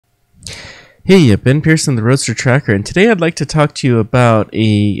Hey, Ben Pearson, the Roadster Tracker, and today I'd like to talk to you about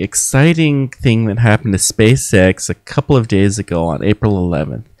a exciting thing that happened to SpaceX a couple of days ago on April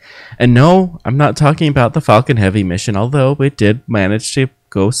 11th. And no, I'm not talking about the Falcon Heavy mission, although it did manage to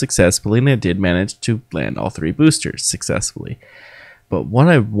go successfully and it did manage to land all three boosters successfully. But what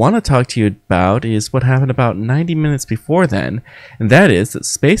I want to talk to you about is what happened about 90 minutes before then, and that is that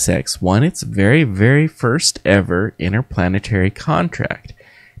SpaceX won its very first ever interplanetary contract.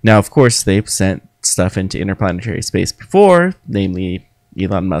 Now, of course, they've sent stuff into interplanetary space before, namely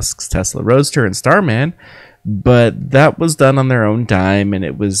Elon Musk's Tesla Roadster and Starman, but that was done on their own dime, and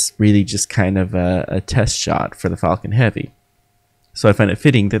it was really just kind of a test shot for the Falcon Heavy. So I find it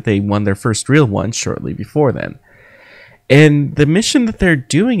fitting that they won their first real one shortly before then. And the mission that they're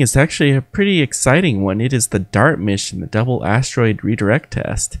doing is actually a pretty exciting one. It is the DART mission, the Double Asteroid Redirect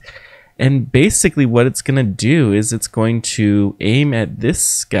Test. And basically what it's going to do is it's going to aim at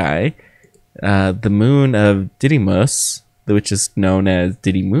this guy, the moon of Didymos, which is known as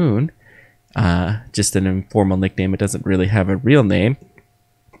Didymoon. Just an informal nickname. It doesn't really have a real name.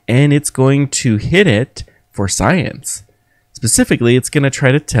 And it's going to hit it for science. Specifically, it's going to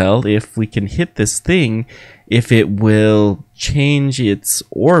try to tell if we can hit this thing, if it will change its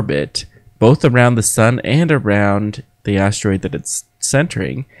orbit, both around the sun and around the asteroid that it's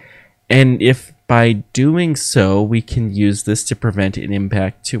centering. And if by doing so, we can use this to prevent an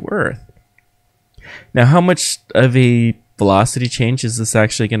impact to Earth. Now, how much of a velocity change is this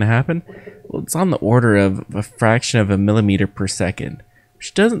actually going to happen? Well, it's on the order of a fraction of a millimeter per second,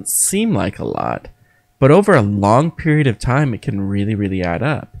 which doesn't seem like a lot. But over a long period of time, it can really add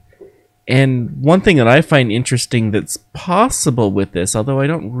up. And one thing that I find interesting that's possible with this, although I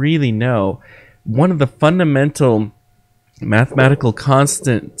don't really know, one of the fundamental mathematical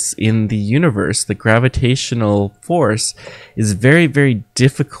constants in the universe, the gravitational force, is very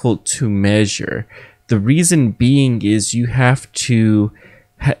difficult to measure. The reason being is you have to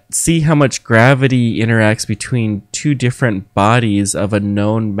see how much gravity interacts between two different bodies of a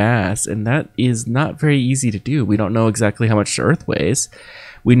known mass, and that is not very easy to do. We don't know exactly how much the Earth weighs.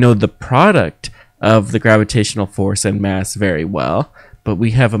 We know the product of the gravitational force and mass very well, but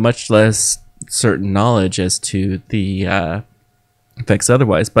we have a much less certain knowledge as to the effects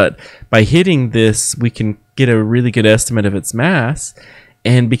otherwise. But by hitting this, we can get a really good estimate of its mass,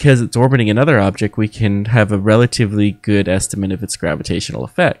 and because it's orbiting another object, we can have a relatively good estimate of its gravitational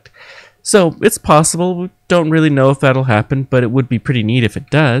effect. So it's possible. We don't really know if that'll happen, but it would be pretty neat if it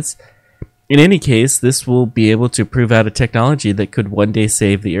does. In any case, this will be able to prove out a technology that could one day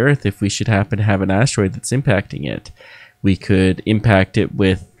save the Earth if we should happen to have an asteroid that's impacting it. We could impact it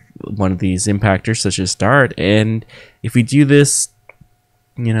with one of these impactors such as DART, and if we do this,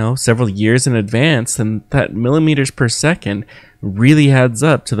 you know, several years in advance, then that millimeters per second really adds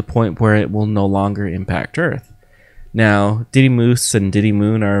up to the point where it will no longer impact Earth. Now, Didymos and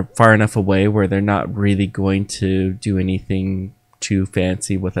Didymoon are far enough away where they're not really going to do anything too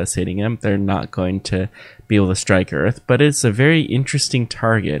fancy with us hitting them. They're not going to be able to strike Earth, but it's a very interesting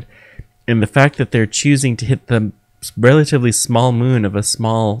target. And the fact that they're choosing to hit the relatively small moon of a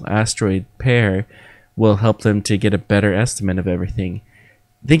small asteroid pair will help them to get a better estimate of everything.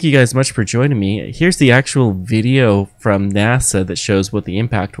 Thank you guys much for joining me. Here's the actual video from NASA that shows what the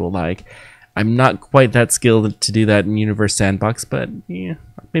impact will like. I'm not quite that skilled to do that in Universe Sandbox, but yeah,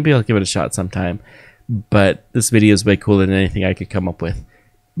 maybe I'll give it a shot sometime. But this video is way cooler than anything I could come up with.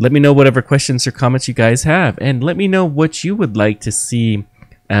 Let me know whatever questions or comments you guys have, and let me know what you would like to see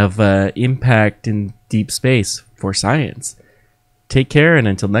of impact in deep space for science. Take care, and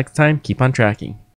until next time, keep on tracking.